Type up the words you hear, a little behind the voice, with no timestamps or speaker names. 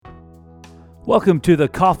Welcome to the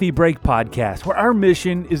Coffee Break Podcast, where our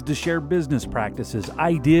mission is to share business practices,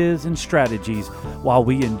 ideas, and strategies while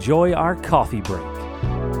we enjoy our coffee break.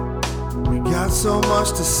 We got so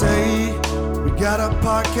much to say, we got a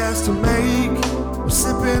podcast to make. We're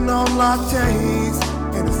sipping on lattes,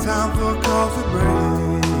 and it's time for a coffee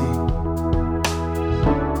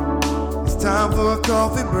break. It's time for a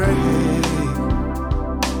coffee break.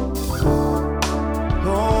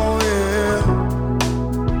 Oh yeah.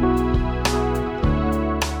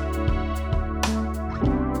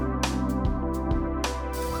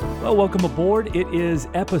 Well, welcome aboard. It is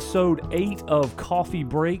episode 8 of Coffee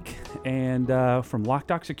Break, and from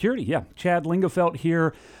Lockdock Security. Yeah, Chad Lingefelt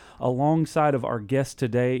here alongside of our guest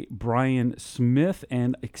today, Brian Smith,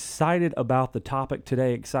 and excited about the topic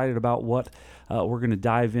today, excited about what we're going to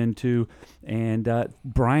dive into. And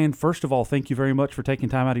Brian, first of all, thank you very much for taking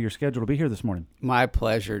time out of your schedule to be here this morning. My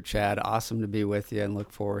pleasure, Chad. Awesome to be with you and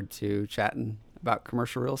look forward to chatting about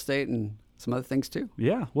commercial real estate and some other things too.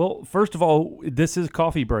 Yeah. Well, first of all, this is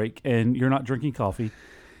Coffee Break, and you're not drinking coffee,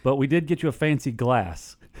 but we did get you a fancy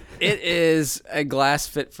glass. It is a glass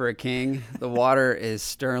fit for a king. The water is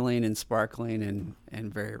sterling and sparkling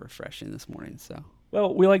and very refreshing this morning. So,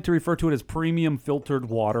 well, we like to refer to it as premium filtered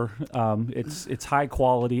water. It's high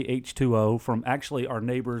quality H2O from actually our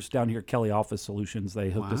neighbors down here, Kelly Office Solutions. They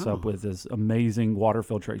hooked us up with this amazing water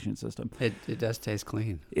filtration system. It does taste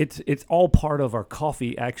clean. It's all part of our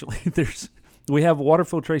coffee. Actually, we have a water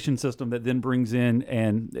filtration system that then brings in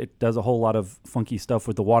and it does a whole lot of funky stuff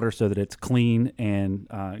with the water so that it's clean and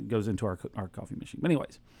goes into our coffee machine. But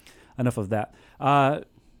anyways, enough of that.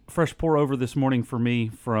 Fresh pour over this morning for me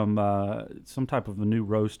from some type of a new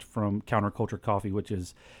roast from Counterculture Coffee, which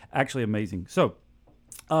is actually amazing. So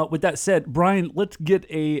with that said, Brian, let's get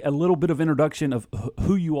a little bit of introduction of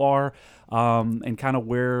who you are and kind of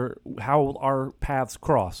how our paths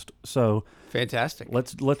crossed. So fantastic.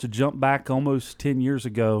 Let's jump back almost 10 years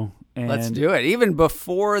ago. And let's do it. Even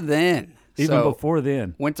before then. Before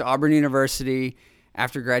then. Went to Auburn University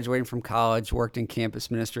after graduating from college, worked in campus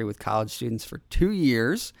ministry with college students for 2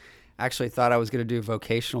 years. Actually thought I was going to do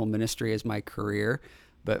vocational ministry as my career,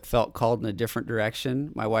 but felt called in a different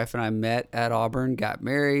direction. My wife and I met at Auburn, got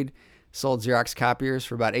married, sold Xerox copiers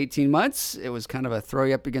for about 18 months. It was kind of a throw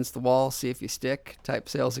you up against the wall, see if you stick type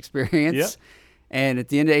sales experience. Yep. And at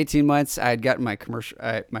the end of 18 months, I had gotten my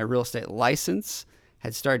my real estate license,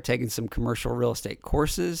 had started taking some commercial real estate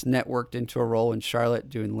courses, networked into a role in Charlotte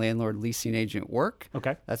doing landlord leasing agent work.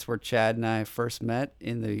 Okay. That's where Chad and I first met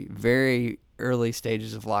in the very early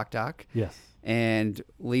stages of Lockdock. Yes. And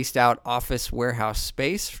leased out office warehouse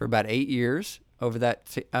space for about 8 years. Over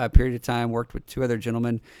that period of time, worked with 2 other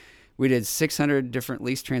gentlemen. We did 600 different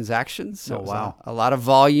lease transactions. So oh, wow. A lot of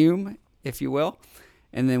volume, if you will.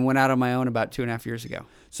 And then went out on my own about 2.5 years ago.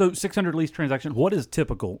 So 600 lease transactions, what is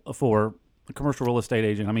typical for a commercial real estate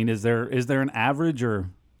agent? I mean, is there an average or?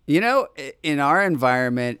 You know, in our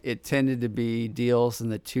environment, it tended to be deals in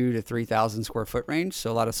the 2,000 to 3,000 square foot range.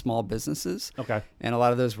 So a lot of small businesses. Okay. And a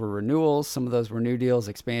lot of those were renewals. Some of those were new deals,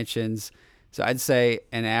 expansions. So I'd say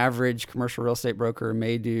an average commercial real estate broker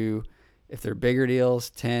may do, if they're bigger deals,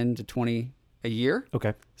 10 to 20 a year.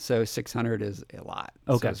 Okay. So 600 is a lot.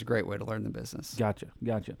 Okay. So it's a great way to learn the business. Gotcha.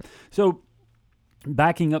 So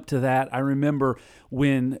backing up to that, I remember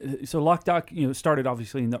when Lockdock, started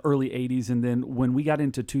obviously in the early 80s, and then when we got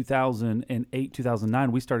into 2008,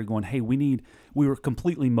 2009, we started going, hey, we were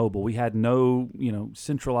completely mobile. We had no,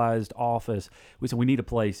 centralized office. We said we need a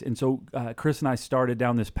place. And so Chris and I started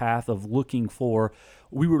down this path of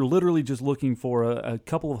we were literally just looking for a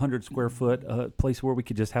couple of 100 square foot place where we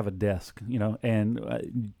could just have a desk,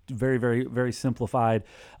 and very, very, very simplified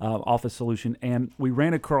office solution. And we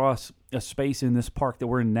ran across a space in this park that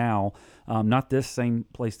we're in now, not this same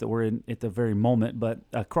place that we're in at the very moment, but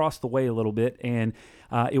across the way a little bit. And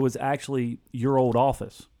it was actually your old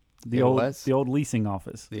office. The old leasing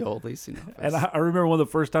office. The old leasing office. And I remember one of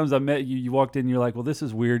the first times I met you, you walked in and you're like, well, this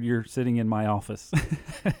is weird. You're sitting in my office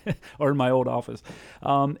or in my old office.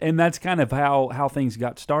 And that's kind of how things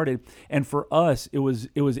got started. And for us, it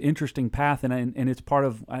was interesting path. And it's part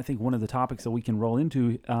of, I think, one of the topics that we can roll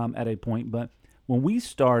into at a point. But when we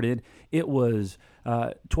started, it was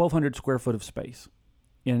 1,200 square foot of space.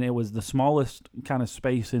 And it was the smallest kind of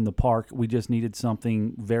space in the park. We just needed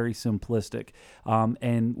something very simplistic.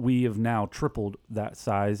 And we have now tripled that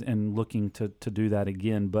size and looking to do that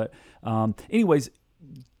again. But anyways,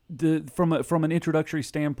 from an introductory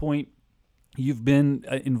standpoint, you've been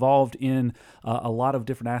involved in a lot of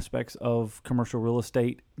different aspects of commercial real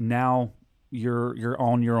estate. Now you're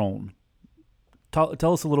on your own.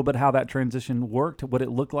 Tell us a little bit how that transition worked, what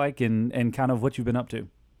it looked like, and kind of what you've been up to.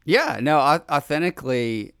 Yeah, no,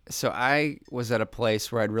 authentically. So I was at a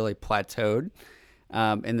place where I'd really plateaued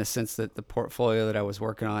in the sense that the portfolio that I was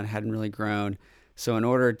working on hadn't really grown. So in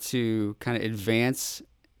order to kind of advance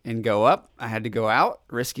and go up, I had to go out.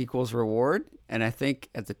 Risk equals reward. And I think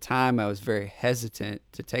at the time I was very hesitant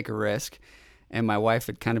to take a risk. And my wife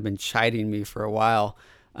had kind of been chiding me for a while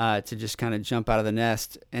to just kind of jump out of the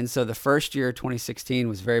nest. And so the first year, 2016,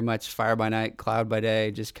 was very much fire by night, cloud by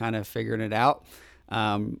day, just kind of figuring it out.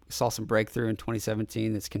 Saw some breakthrough in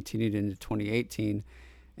 2017 that's continued into 2018.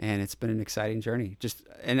 And it's been an exciting journey.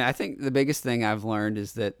 And I think the biggest thing I've learned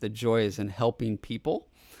is that the joy is in helping people.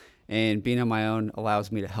 And being on my own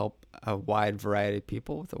allows me to help a wide variety of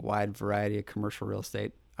people with a wide variety of commercial real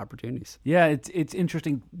estate opportunities. Yeah, it's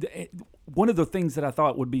interesting. One of the things that I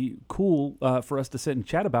thought would be cool for us to sit and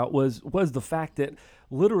chat about was the fact that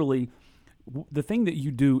literally the thing that you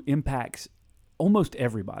do impacts almost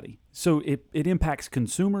everybody. So it impacts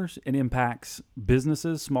consumers, it impacts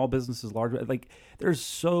businesses, small businesses, large. Like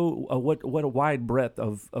there's what a wide breadth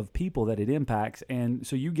of people that it impacts, and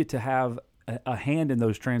so you get to have a hand in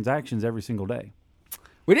those transactions every single day.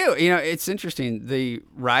 We do. It's interesting. The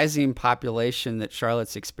rising population that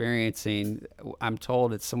Charlotte's experiencing, I'm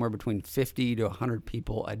told it's somewhere between 50 to 100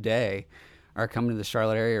 people a day are coming to the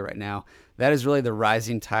Charlotte area right now. That is really the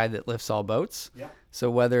rising tide that lifts all boats. Yeah.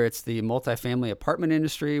 So whether it's the multifamily apartment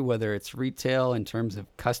industry, whether it's retail in terms of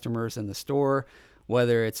customers in the store,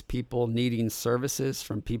 whether it's people needing services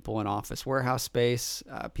from people in office warehouse space,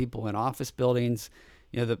 people in office buildings,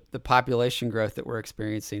 the population growth that we're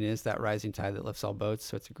experiencing is that rising tide that lifts all boats.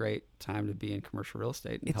 So it's a great time to be in commercial real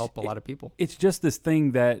estate and help a lot of people. It's just this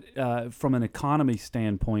thing that from an economy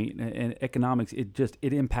standpoint and economics, it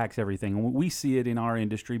impacts everything. And we see it in our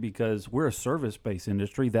industry because we're a service-based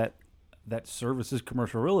industry that services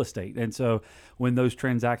commercial real estate. And so when those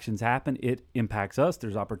transactions happen, it impacts us.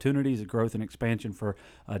 There's opportunities, growth and expansion for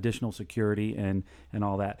additional security and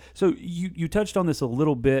all that. So you touched on this a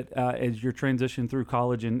little bit as you're transitioning through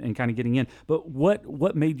college and kind of getting in. But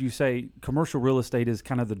what made you say commercial real estate is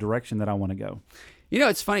kind of the direction that I want to go?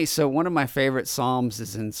 It's funny. So one of my favorite Psalms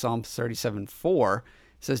is in Psalm 37:4. It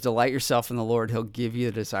says, delight yourself in the Lord. He'll give you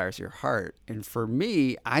the desires of your heart. And for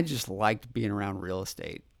me, I just liked being around real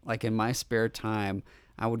estate. Like in my spare time,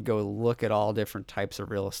 I would go look at all different types of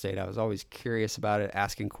real estate. I was always curious about it,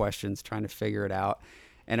 asking questions, trying to figure it out.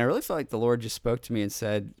 And I really felt like the Lord just spoke to me and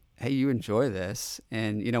said, hey, you enjoy this.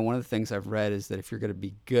 And, one of the things I've read is that if you're going to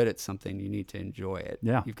be good at something, you need to enjoy it.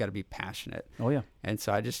 Yeah. You've got to be passionate. Oh, yeah. And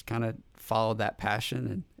so I just kind of followed that passion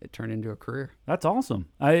and it turned into a career. That's awesome.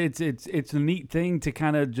 It's a neat thing to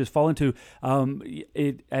kind of just fall into.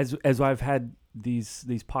 As I've had these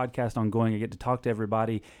podcasts ongoing, I get to talk to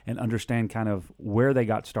everybody and understand kind of where they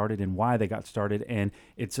got started and why they got started. And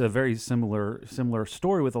it's a very similar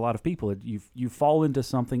story with a lot of people. You fall into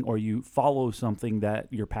something or you follow something that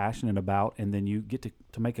you're passionate about, and then you get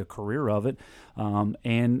to make a career of it,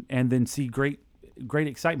 and then see great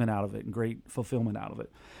excitement out of it and great fulfillment out of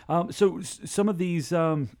it. So some of these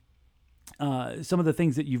some of the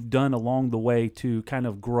things that you've done along the way to kind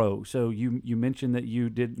of grow. So you mentioned that you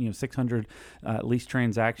did 600 lease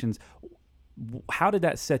transactions. How did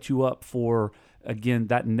that set you up for, again,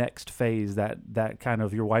 that next phase, that kind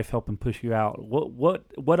of your wife helping push you out?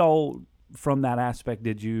 What all from that aspect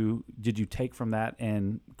did you take from that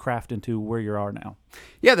and craft into where you are now?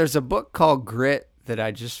 Yeah, there's a book called Grit that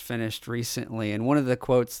I just finished recently, and one of the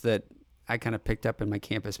quotes that I kind of picked up in my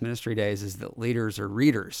campus ministry days is that leaders are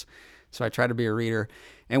readers. So I try to be a reader.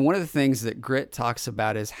 And one of the things that Grit talks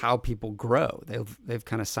about is how people grow. They've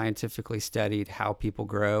kind of scientifically studied how people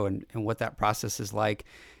grow and what that process is like.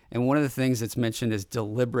 And one of the things that's mentioned is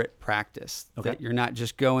deliberate practice. Okay. That you're not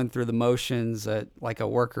just going through the motions like a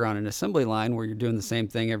worker on an assembly line where you're doing the same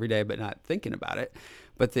thing every day but not thinking about it,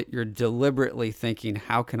 but that you're deliberately thinking,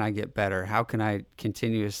 how can I get better? How can I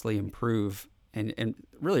continuously improve? And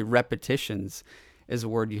really repetitions is a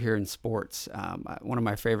word you hear in sports. One of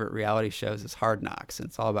my favorite reality shows is Hard Knocks, and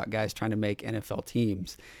it's all about guys trying to make NFL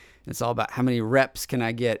teams. And it's all about how many reps can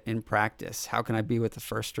I get in practice? How can I be with the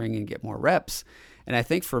first string and get more reps? And I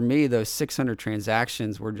think for me, those 600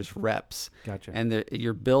 transactions were just reps. Gotcha. And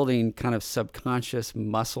you're building kind of subconscious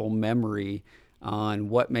muscle memory on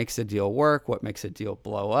what makes a deal work, what makes a deal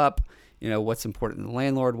blow up, what's important to the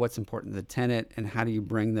landlord, what's important to the tenant, and how do you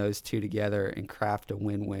bring those two together and craft a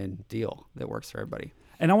win-win deal that works for everybody.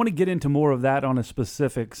 And I want to get into more of that on the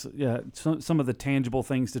specifics, some of the tangible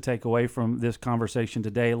things to take away from this conversation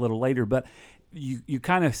today a little later. But you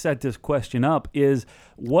kind of set this question up is,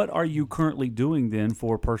 what are you currently doing then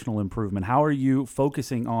for personal improvement? How are you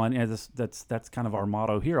focusing on, and that's kind of our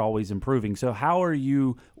motto here, always improving. So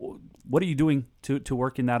what are you doing to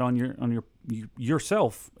work in that on your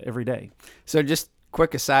yourself every day? So just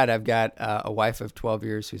quick aside, I've got a wife of 12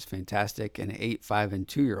 years who's fantastic, and an 8, 5, and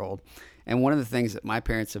 2-year-old. And one of the things that my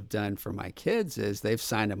parents have done for my kids is they've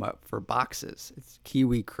signed them up for boxes. It's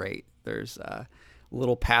Kiwi Crate. There's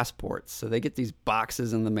little passports. So they get these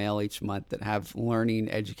boxes in the mail each month that have learning,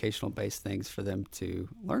 educational-based things for them to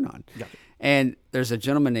learn on. Yeah. And there's a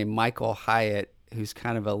gentleman named Michael Hyatt who's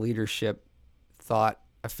kind of a leadership thought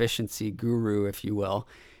efficiency guru, if you will.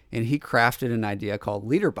 And he crafted an idea called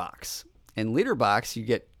LeaderBox. In LeaderBox, you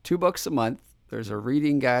get 2 books a month. There's a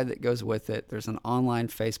reading guide that goes with it. There's an online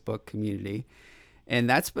Facebook community. And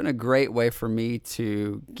that's been a great way for me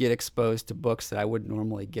to get exposed to books that I wouldn't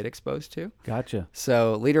normally get exposed to. Gotcha.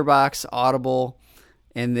 So LeaderBox, Audible,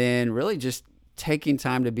 and then really just taking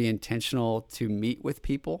time to be intentional to meet with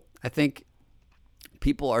people. I think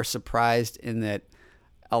people are surprised in that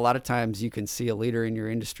a lot of times you can see a leader in your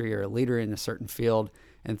industry or a leader in a certain field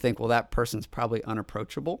and think, well, that person's probably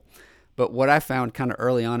unapproachable. But what I found kind of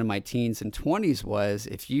early on in my teens and 20s was,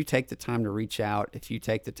 if you take the time to reach out, if you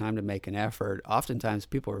take the time to make an effort, oftentimes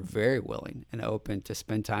people are very willing and open to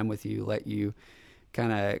spend time with you, let you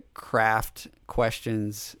kind of craft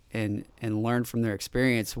questions and learn from their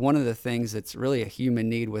experience. One of the things that's really a human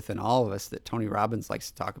need within all of us that Tony Robbins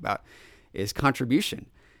likes to talk about is contribution.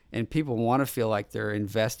 And people want to feel like they're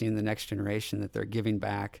investing in the next generation, that they're giving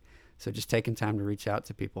back. So just taking time to reach out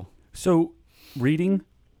to people. So reading,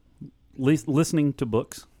 listening to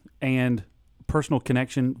books, and personal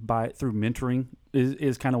connection through mentoring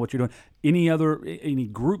is kind of what you're doing. Any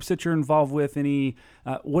groups that you're involved with?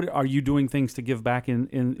 What are you doing things to give back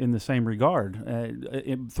in the same regard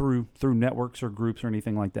through networks or groups or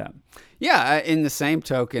anything like that? Yeah, in the same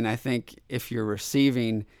token, I think if you're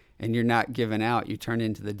receiving and you're not giving out, you turn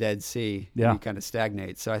into the Dead Sea. Yeah. And you kind of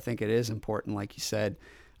stagnate. So I think it is important, like you said.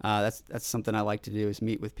 That's something I like to do, is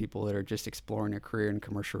meet with people that are just exploring a career in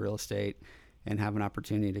commercial real estate and have an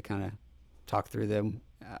opportunity to kind of talk through them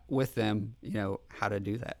with them, how to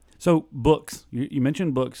do that. So books, you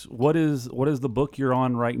mentioned books. What is the book you're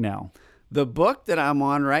on right now? The book that I'm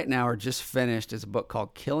on right now, or just finished, is a book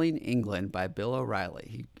called Killing England by Bill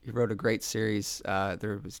O'Reilly. He wrote a great series.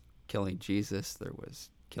 There was Killing Jesus. There was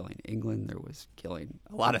Killing England. There was killing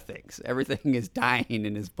a lot of things. Everything is dying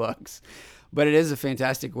in his books. But it is a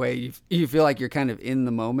fantastic way. You feel like you're kind of in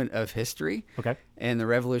the moment of history. Okay. And the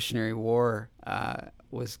Revolutionary War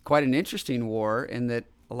was quite an interesting war in that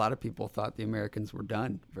a lot of people thought the Americans were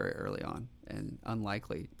done very early on and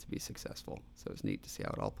unlikely to be successful. So it was neat to see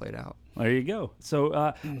how it all played out. There you go.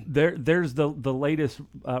 So there's the latest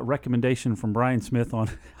recommendation from Brian Smith on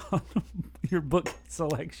your book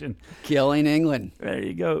selection. Killing England. There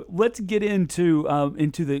you go. Let's get into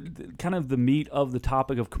the kind of the meat of the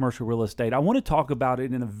topic of commercial real estate. I want to talk about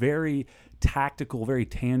it in a very tactical, very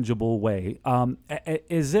tangible way,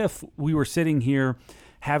 as if we were sitting here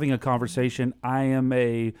having a conversation. I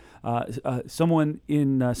am someone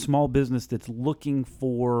in small business that's looking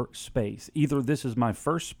for space. Either this is my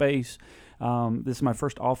first space, this is my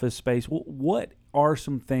first office space. What are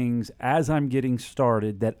some things as I'm getting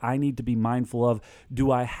started that I need to be mindful of?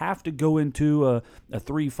 Do I have to go into a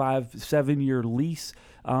 3, 5, 7 year lease?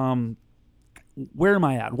 Where am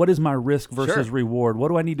I at? What is my risk versus reward? What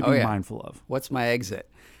do I need to be mindful of? What's my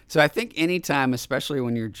exit? So I think anytime, especially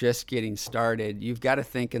when you're just getting started, you've got to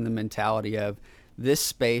think in the mentality of, this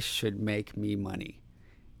space should make me money.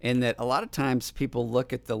 And that a lot of times people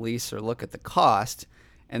look at the lease or look at the cost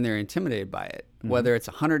and they're intimidated by it. Mm-hmm. Whether it's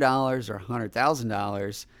 $100 or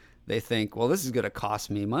 $100,000, they think, well, this is going to cost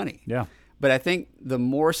me money. Yeah. But I think the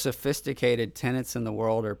more sophisticated tenants in the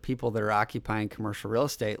world, or people that are occupying commercial real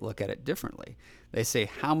estate, look at it differently. They say,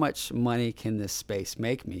 how much money can this space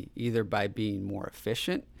make me, either by being more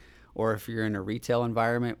efficient, or if you're in a retail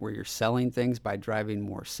environment where you're selling things, by driving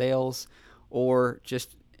more sales, or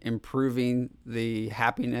just improving the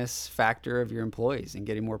happiness factor of your employees and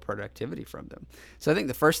getting more productivity from them. So I think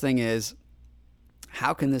the first thing is,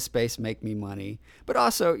 how can this space make me money? But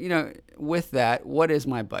also, with that, what is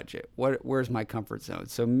my budget? Where's my comfort zone?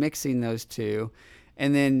 So mixing those two.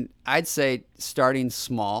 And then I'd say starting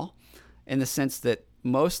small, in the sense that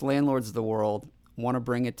most landlords of the world want to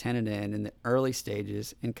bring a tenant in the early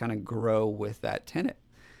stages and kind of grow with that tenant.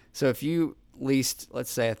 So if you leased,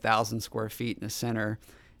 let's say, 1,000 square feet in a center,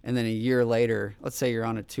 and then a year later, let's say you're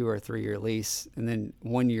on a 2 or 3 year lease, and then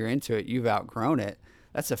 1 year into it, you've outgrown it,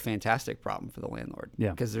 that's a fantastic problem for the landlord.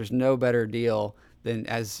 Yeah. Because there's no better deal than,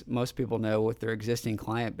 as most people know, with their existing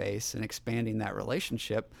client base and expanding that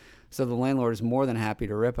relationship. So the landlord is more than happy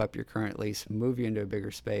to rip up your current lease, move you into a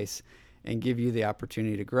bigger space, and give you the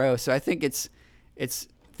opportunity to grow. So I think it's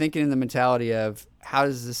thinking in the mentality of, how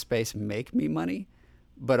does this space make me money?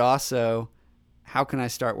 But also, how can I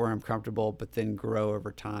start where I'm comfortable, but then grow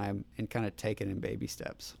over time and kind of take it in baby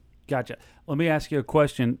steps? Gotcha. Let me ask you a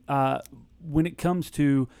question. When it comes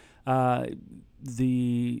to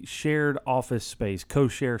the shared office space,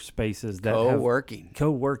 co-share spaces that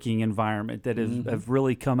co-working environment that have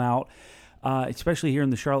really come out, especially here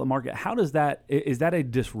in the Charlotte market, how does that, is that a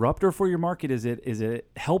disruptor for your market? Is it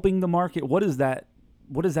helping the market? What does that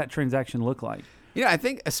transaction look like? I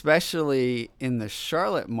think especially in the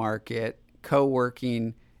Charlotte market,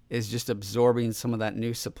 co-working is just absorbing some of that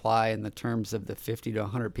new supply in the terms of the 50 to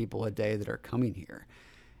 100 people a day that are coming here.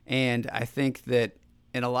 And I think that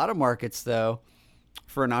in a lot of markets, though,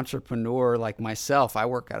 for an entrepreneur like myself, I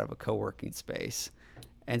work out of a co-working space.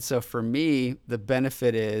 And so for me, the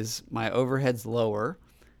benefit is my overhead's lower,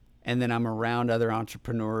 and then I'm around other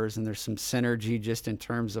entrepreneurs, and there's some synergy just in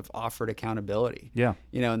terms of offered accountability. Yeah.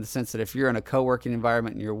 In the sense that if you're in a co-working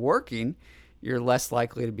environment and you're working, you're less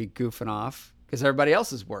likely to be goofing off because everybody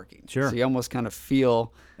else is working. Sure. So you almost kind of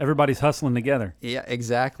feel everybody's hustling together. Yeah,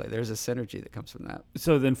 exactly. There's a synergy that comes from that.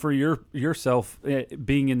 So then for yourself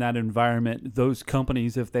being in that environment, those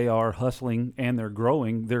companies, if they are hustling and they're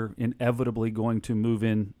growing, they're inevitably going to move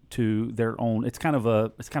into their own. It's kind of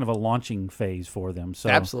a launching phase for them. So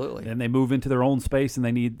absolutely. And they move into their own space, and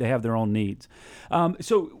they have their own needs.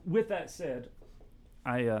 So with that said,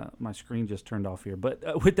 my screen just turned off here.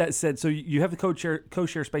 But with that said, so you have the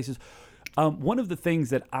co-share spaces. One of the things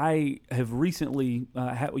that I have recently,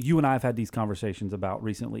 you and I have had these conversations about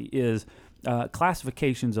recently, is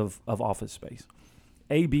classifications of office space.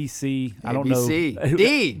 A, B, C. I don't know.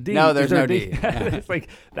 D. No, there's no D. It's like,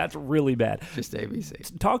 that's really bad. Just A, B, C.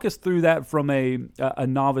 Talk us through that from a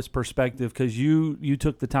novice perspective, because you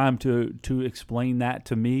took the time to explain that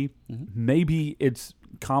to me. Mm-hmm. Maybe it's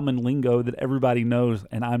common lingo that everybody knows,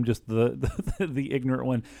 and I'm just the ignorant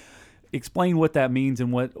one. Explain what that means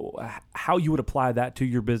and how you would apply that to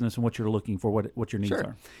your business and what you're looking for, what your needs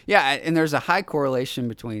are. Yeah, and there's a high correlation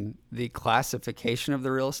between the classification of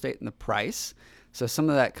the real estate and the price. So some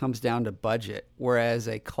of that comes down to budget, whereas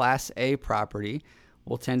a Class A property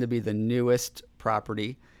will tend to be the newest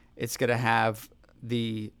property. It's going to have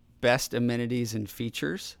the best amenities and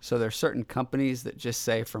features. So there are certain companies that just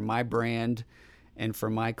say, for my brand and for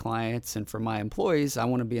my clients and for my employees, I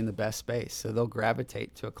want to be in the best space. So they'll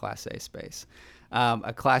gravitate to a Class A space.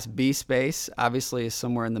 A Class B space obviously is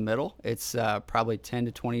somewhere in the middle. It's probably 10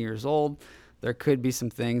 to 20 years old. There could be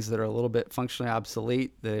some things that are a little bit functionally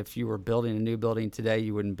obsolete that if you were building a new building today,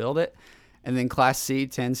 you wouldn't build it. And then Class C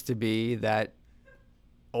tends to be that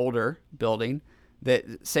older building that,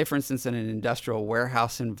 say for instance, in an industrial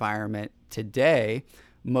warehouse environment today,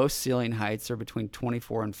 most ceiling heights are between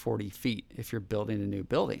 24 and 40 feet if you're building a new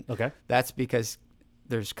building. Okay. That's because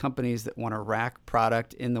there's companies that want to rack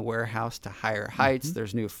product in the warehouse to higher heights. Mm-hmm.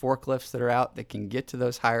 There's new forklifts that are out that can get to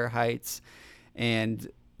those higher heights. And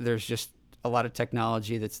there's just a lot of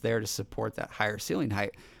technology that's there to support that higher ceiling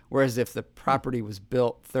height. Whereas if the property was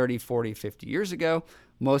built 30, 40, 50 years ago,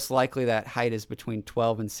 most likely that height is between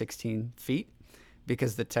 12 and 16 feet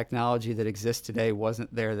because the technology that exists today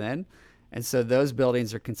wasn't there then. And so those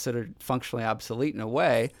buildings are considered functionally obsolete in a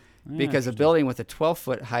way because a building with a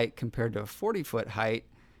 12-foot height compared to a 40-foot height,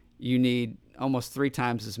 you need almost 3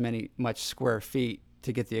 times as much square feet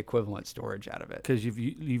to get the equivalent storage out of it. Because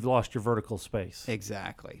you've lost your vertical space.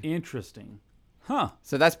 Exactly. Interesting. Huh.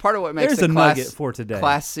 So that's part of what makes a nugget for today.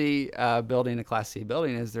 Class C building a Class C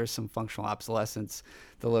building is there's some functional obsolescence.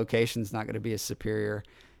 The location's not going to be as superior,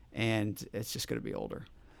 and it's just going to be older.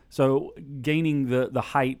 So gaining the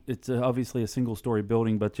height, it's obviously a single-story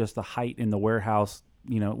building, but just the height in the warehouse,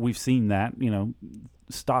 we've seen that,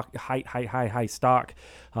 stock high stock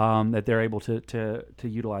that they're able to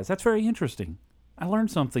utilize. That's very interesting. I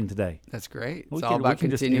learned something today. That's great. It's all about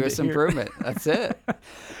continuous improvement. That's it.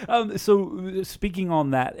 So speaking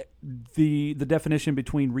on that, the definition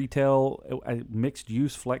between retail, mixed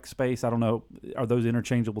use, flex space, I don't know, are those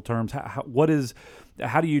interchangeable terms?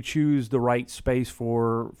 How do you choose the right space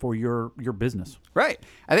for your business? Right.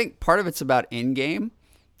 I think part of it's about in-game,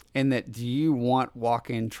 and that do you want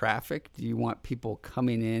walk-in traffic? Do you want people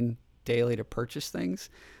coming in daily to purchase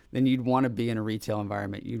things? Then you'd want to be in a retail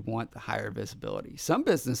environment. You'd want the higher visibility. Some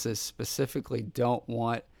businesses specifically don't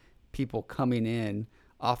want people coming in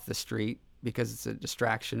off the street because it's a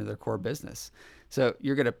distraction of their core business. So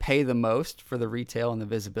you're going to pay the most for the retail and the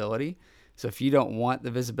visibility. So if you don't want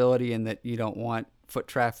the visibility and that you don't want foot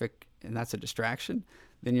traffic and that's a distraction,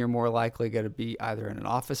 then you're more likely going to be either in an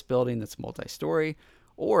office building that's multi-story,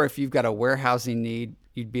 or if you've got a warehousing need,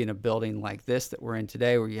 you'd be in a building like this that we're in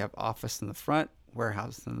today where you have office in the front,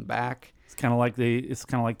 warehouse in the back. It's kind of like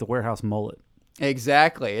the warehouse mullet.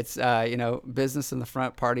 Exactly. It's business in the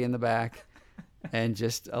front, party in the back, and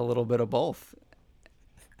just a little bit of both.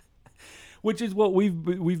 Which is what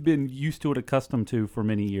we've been used to and accustomed to for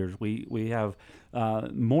many years. We have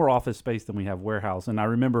more office space than we have warehouse. And I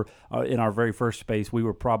remember in our very first space, we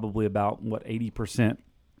were probably about 80%,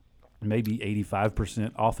 maybe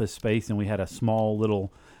 85% office space, and we had a small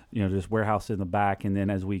little, just warehouse in the back. And then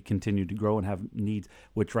as we continued to grow and have needs,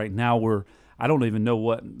 which right now I don't even know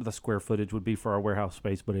what the square footage would be for our warehouse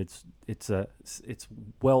space, but it's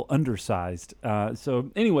well undersized.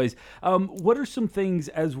 So, anyways, what are some things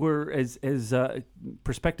as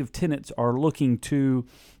prospective tenants are looking to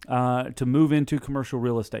move into commercial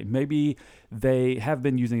real estate? Maybe they have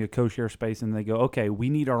been using a co-share space and they go, okay, we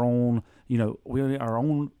need our own, we need our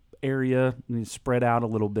own area, spread out a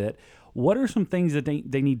little bit. What are some things that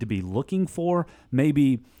they need to be looking for,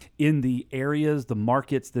 maybe in the areas, the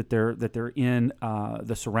markets that they're in,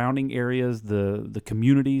 the surrounding areas, the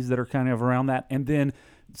communities that are kind of around that? And then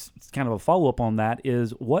it's kind of a follow-up on that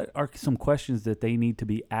is, what are some questions that they need to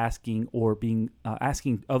be asking or being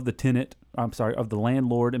asking of the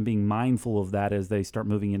landlord, and being mindful of that as they start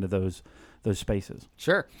moving into those spaces?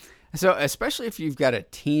 Sure. So especially if you've got a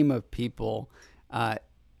team of people,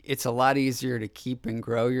 it's a lot easier to keep and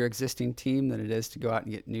grow your existing team than it is to go out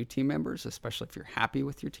and get new team members, especially if you're happy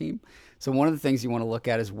with your team. So one of the things you want to look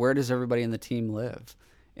at is, where does everybody in the team live?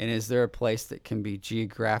 And is there a place that can be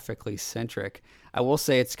geographically centric? I will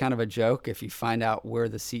say it's kind of a joke. If you find out where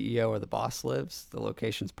the CEO or the boss lives, the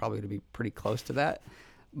location's probably going to be pretty close to that.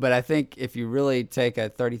 But I think if you really take a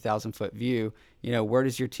 30,000 foot view, where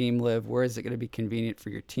does your team live? Where is it going to be convenient for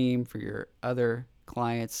your team, for your other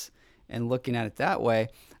clients? And looking at it that way,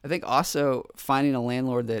 I think also finding a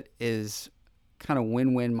landlord that is kind of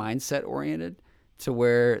win-win mindset oriented, to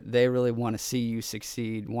where they really want to see you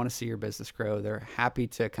succeed, want to see your business grow. They're happy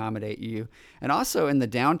to accommodate you. And also in the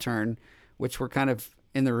downturn, which we're kind of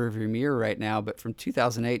in the rearview mirror right now, but from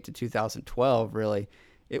 2008 to 2012, really,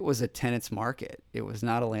 it was a tenant's market. It was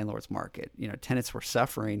not a landlord's market. Tenants were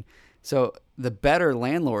suffering. So the better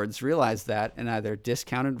landlords realized that, and either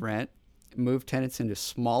discounted rent, move tenants into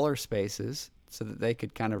smaller spaces so that they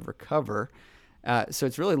could kind of recover. So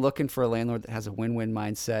it's really looking for a landlord that has a win-win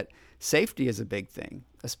mindset. Safety is a big thing,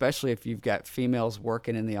 especially if you've got females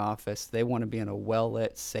working in the office. They want to be in a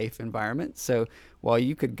well-lit, safe environment. So while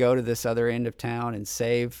you could go to this other end of town and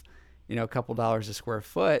save, a couple dollars a square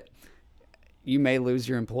foot, you may lose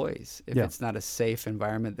your employees if it's not a safe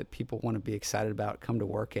environment that people want to be excited about, come to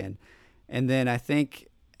work in. And then I think,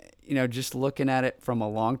 just looking at it from a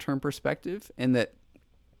long-term perspective, and that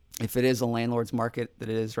if it is a landlord's market that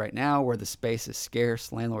it is right now, where the space is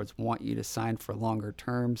scarce, landlords want you to sign for longer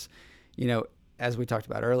terms. As we talked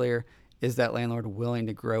about earlier, is that landlord willing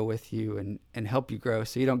to grow with you and help you grow,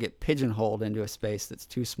 so you don't get pigeonholed into a space that's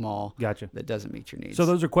too small, Gotcha, that doesn't meet your needs? So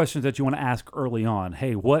those are questions that you want to ask early on.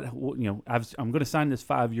 Hey, I'm going to sign this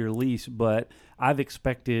 5-year lease, but I'm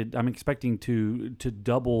expecting to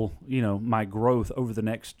double, my growth over the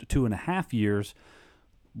next 2.5 years.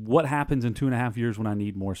 What happens in 2.5 years when I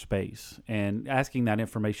need more space? And asking that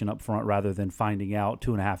information up front, rather than finding out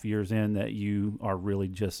 2.5 years in that you are really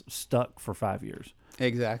just stuck for 5 years.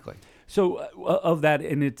 Exactly. So of that,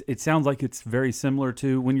 and it sounds like it's very similar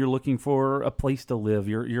to when you're looking for a place to live,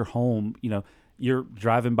 your home, you're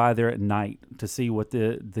driving by there at night to see what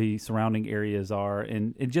the surrounding areas are,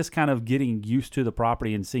 and just kind of getting used to the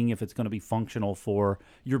property and seeing if it's going to be functional for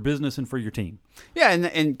your business and for your team. Yeah,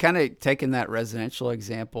 and kind of taking that residential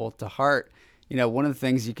example to heart, one of the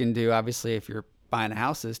things you can do, obviously, if you're buying a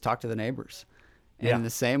house, is talk to the neighbors. And in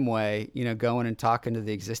the same way, going and talking to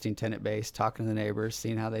the existing tenant base, talking to the neighbors,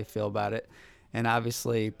 seeing how they feel about it. And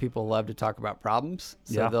obviously, people love to talk about problems,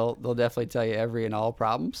 so they'll definitely tell you every and all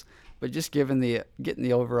problems. But just getting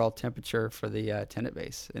the overall temperature for the tenant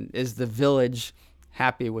base, and is the village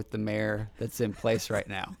happy with the mayor that's in place right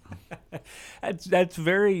now? That's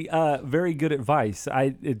very very good advice.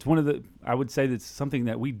 It's one of the, I would say that's something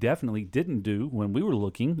that we definitely didn't do when we were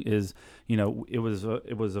looking. Is it was a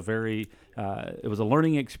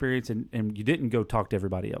learning experience, and you didn't go talk to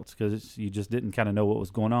everybody else because you just didn't kind of know what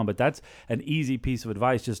was going on. But that's an easy piece of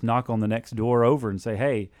advice. Just knock on the next door over and say,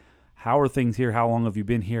 hey, how are things here? How long have you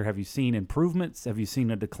been here? Have you seen improvements? Have you seen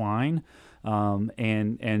a decline?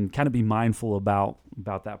 And kind of be mindful about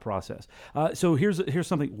that process. So here's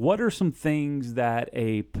something. What are some things that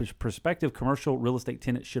a prospective commercial real estate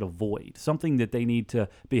tenant should avoid? Something that they need to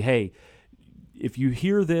be, hey, if you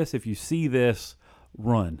hear this, if you see this,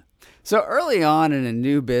 run. So early on in a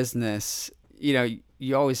new business,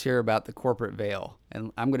 you always hear about the corporate veil,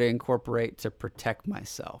 and I'm going to incorporate to protect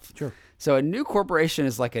myself. Sure. So a new corporation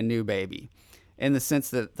is like a new baby, in the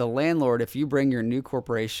sense that the landlord, if you bring your new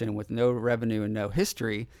corporation with no revenue and no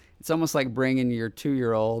history, it's almost like bringing your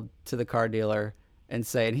 2-year-old to the car dealer and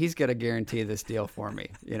saying, he's going to guarantee this deal for me.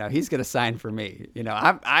 He's going to sign for me.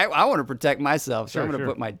 I want to protect myself, so I'm going to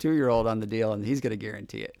put my 2-year-old on the deal, and he's going to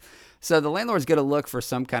guarantee it. So the landlord's going to look for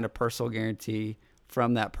some kind of personal guarantee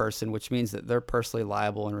from that person, which means that they're personally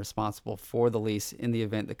liable and responsible for the lease in the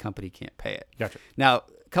event the company can't pay it. Gotcha. Now,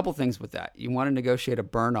 a couple things with that. You want to negotiate a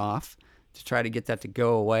burn off to try to get that to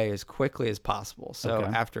go away as quickly as possible. So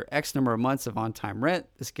after X number of months of on-time rent,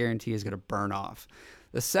 this guarantee is going to burn off.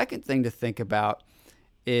 The second thing to think about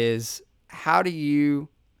is, how do you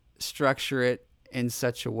structure it in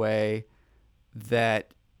such a way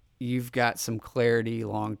that you've got some clarity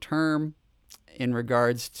long-term in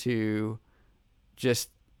regards to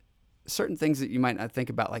just certain things that you might not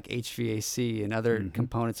think about, like HVAC and other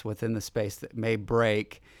components within the space that may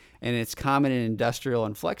break. And it's common in industrial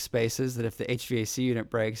and flex spaces that if the HVAC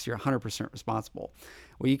unit breaks, you're 100% responsible.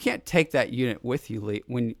 Well, you can't take that unit with you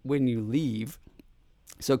when you leave.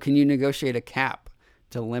 So can you negotiate a cap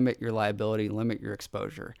to limit your liability, limit your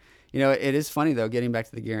exposure? It is funny, though, getting back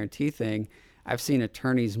to the guarantee thing, I've seen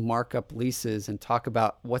attorneys mark up leases and talk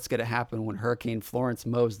about what's going to happen when Hurricane Florence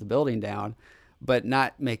mows the building down, but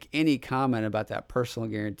not make any comment about that personal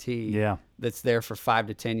guarantee that's there for 5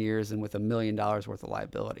 to 10 years and with $1 million worth of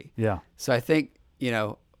liability. Yeah. So I think,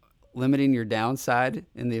 limiting your downside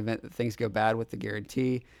in the event that things go bad with the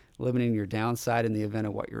guarantee, limiting your downside in the event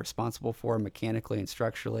of what you're responsible for mechanically and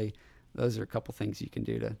structurally, those are a couple things you can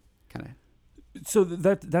do to kind of. So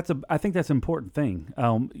I think that's an important thing.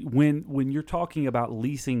 When you're talking about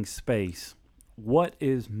leasing space, what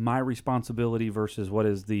is my responsibility versus what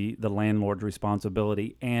is the landlord's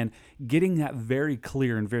responsibility, and getting that very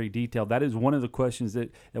clear and very detailed. That is one of the questions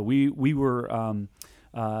that we were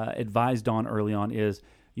advised on early on is,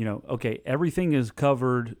 okay, everything is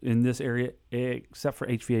covered in this area except for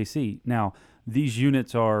HVAC. Now, these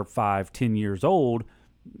units are 5-10 years old.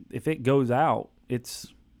 If it goes out, it's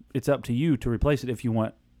up to you to replace it if you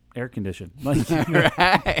want air conditioned.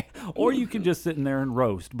 Right. Or you can just sit in there and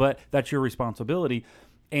roast, but that's your responsibility.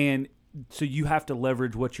 And so you have to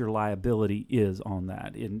leverage what your liability is on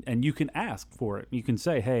that. And you can ask for it. You can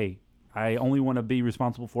say, hey, I only want to be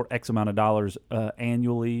responsible for X amount of dollars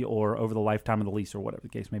annually or over the lifetime of the lease or whatever the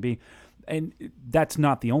case may be. And that's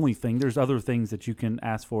not the only thing. There's other things that you can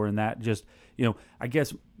ask for in that. Just, I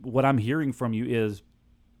guess what I'm hearing from you is,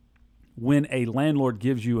 when a landlord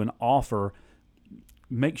gives you an offer,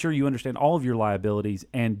 make sure you understand all of your liabilities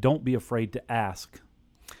and don't be afraid to ask.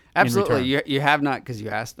 Absolutely. You have not because you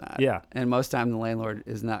asked not. Yeah. And most time the landlord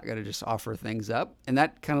is not going to just offer things up. And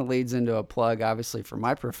that kind of leads into a plug, obviously, for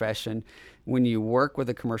my profession. When you work with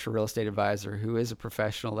a commercial real estate advisor who is a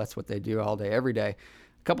professional, that's what they do all day, every day.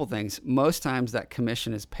 A couple things. Most times that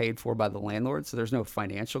commission is paid for by the landlord, so there's no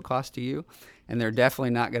financial cost to you. And they're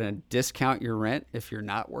definitely not going to discount your rent if you're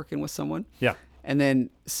not working with someone. Yeah. And then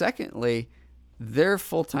secondly, their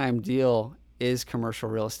full-time deal is commercial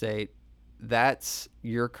real estate. That's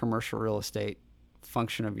your commercial real estate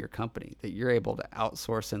function of your company that you're able to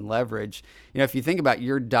outsource and leverage. If you think about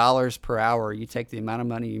your dollars per hour, you take the amount of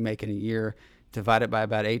money you make in a year, divide it by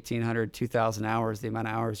about 1,800, 2,000 hours, the amount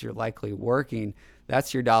of hours you're likely working,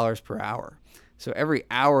 that's your dollars per hour. So every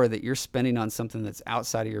hour that you're spending on something that's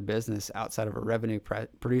outside of your business, outside of a revenue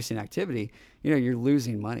producing activity, you're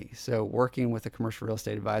losing money. So working with a commercial real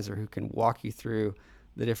estate advisor who can walk you through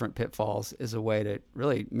the different pitfalls is a way to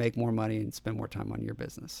really make more money and spend more time on your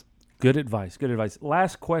business. Good advice. Good advice.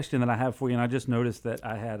 Last question that I have for you, and I just noticed that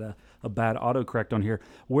I had a bad autocorrect on here.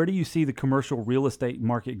 Where do you see the commercial real estate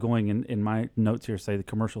market going? In my notes here say the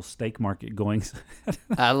commercial steak market going.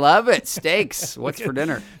 I love it. Steaks. What's for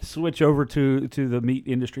dinner? Switch over to the meat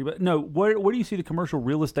industry. But no, where do you see the commercial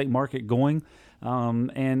real estate market going?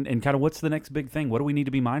 And kind of what's the next big thing? What do we need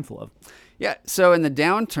to be mindful of? Yeah. So in the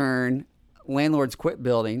downturn, landlords quit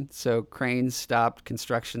building. So cranes stopped,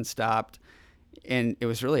 construction stopped. And it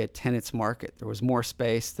was really a tenant's market. There was more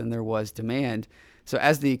space than there was demand. So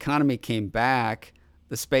as the economy came back,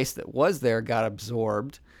 the space that was there got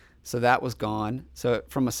absorbed. So that was gone. So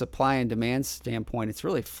from a supply and demand standpoint, it's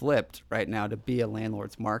really flipped right now to be a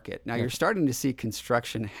landlord's market. Now you're starting to see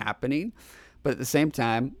construction happening, but at the same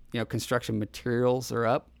time, construction materials are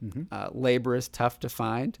up. Labor is tough to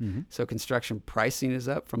find. So construction pricing is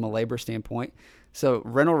up from a labor standpoint. So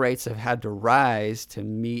rental rates have had to rise to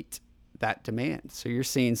meet that demand. So you're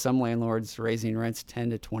seeing some landlords raising rents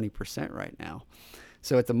 10 to 20% right now.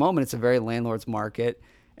 So at the moment, it's a very landlord's market,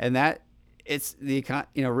 and that it's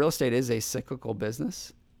real estate is a cyclical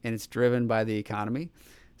business, and it's driven by the economy.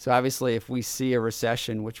 So obviously, if we see a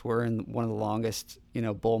recession, which we're in one of the longest,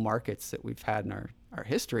 bull markets that we've had in our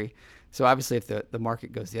history. So obviously, if the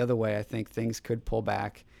market goes the other way, I think things could pull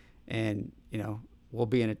back, and we'll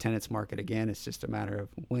be in a tenant's market again. It's just a matter of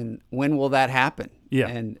when will that happen? Yeah.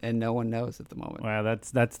 And no one knows at the moment. Well,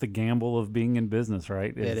 that's the gamble of being in business,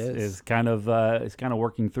 right? It is. It's kind of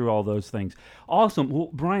working through all those things. Awesome. Well,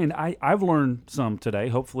 Brian, I've learned some today.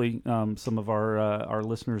 Hopefully, some of our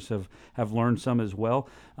listeners have learned some as well.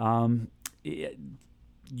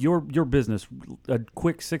 Your business, a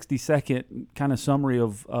quick 60-second kind of summary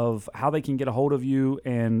of how they can get a hold of you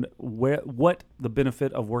and what the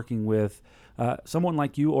benefit of working with someone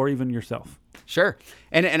like you or even yourself. Sure.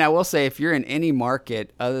 And I will say, if you're in any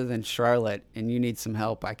market other than Charlotte and you need some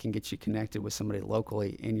help, I can get you connected with somebody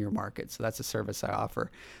locally in your market. So that's a service I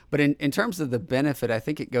offer. But in terms of the benefit, I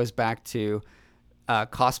think it goes back to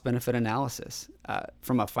cost-benefit analysis.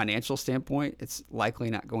 From a financial standpoint, it's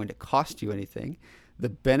likely not going to cost you anything. The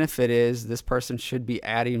benefit is this person should be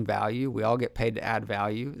adding value. We all get paid to add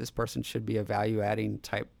value. This person should be a value-adding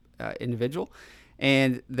type individual.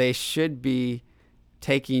 And they should be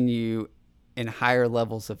taking you in higher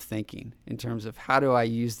levels of thinking in terms of how do I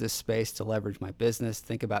use this space to leverage my business,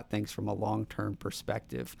 think about things from a long-term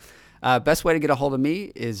perspective. Best way to get a hold of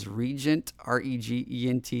me is Regent,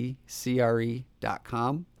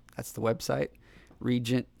 REGENTCRE.com. That's the website,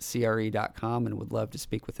 regentcre.com, and would love to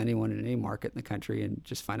speak with anyone in any market in the country and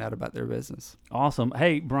just find out about their business. Awesome.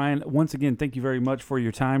 Hey, Brian, once again, thank you very much for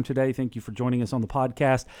your time today. Thank you for joining us on the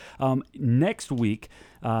podcast. Next week,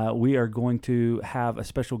 we are going to have a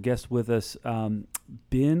special guest with us,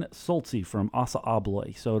 Ben Soltze from Assa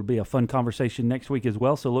Abloy. So it'll be a fun conversation next week as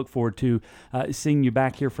well. So look forward to seeing you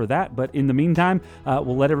back here for that. But in the meantime,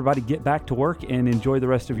 we'll let everybody get back to work and enjoy the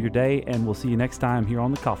rest of your day. And we'll see you next time here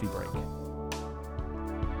on the Coffee Break.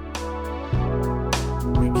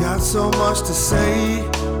 We got so much to say.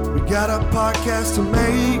 We got a podcast to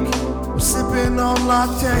make. We're sipping on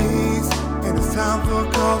lattes, and it's time for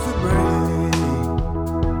a coffee break.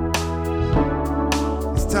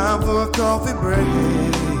 It's time for a coffee break.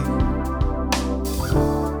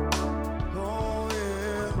 Oh,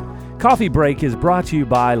 yeah. Coffee Break is brought to you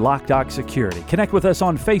by LockDoc Security. Connect with us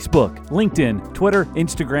on Facebook, LinkedIn, Twitter,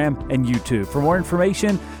 Instagram, and YouTube for more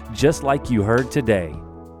information just like you heard today.